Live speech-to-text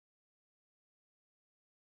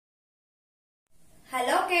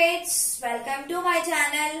kids, welcome to my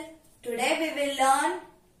channel. Today we will learn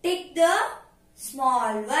tick the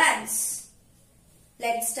small ones.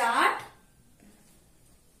 Let's start.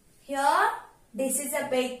 Here, this is a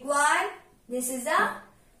big one, this is a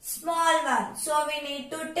small one. So we need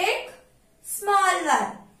to tick small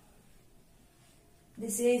one.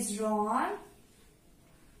 This is wrong.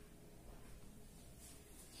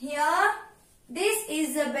 Here, this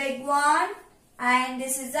is a big one and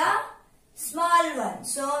this is a small one.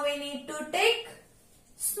 So we need to tick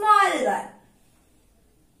small one.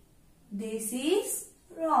 This is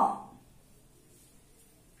wrong.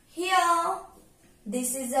 Here,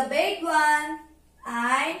 this is a big one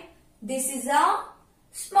and this is a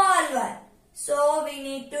small one. So we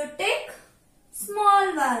need to tick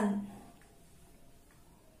small one.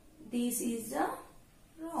 This is a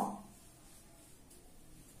wrong.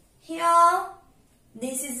 Here,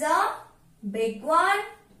 this is a big one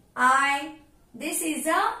and this is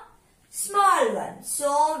a small one.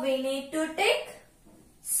 So we need to tick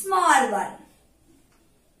small one.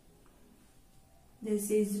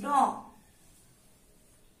 This is wrong.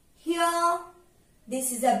 Here,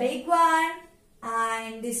 this is a big one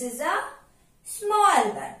and this is a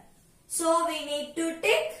small one. So we need to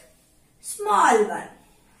tick small one.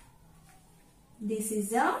 This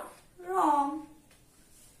is a wrong.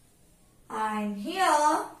 And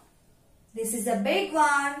here, this is a big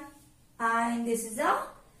one and this is a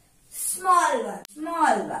small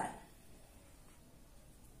one.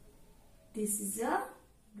 This is a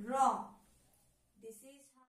wrong.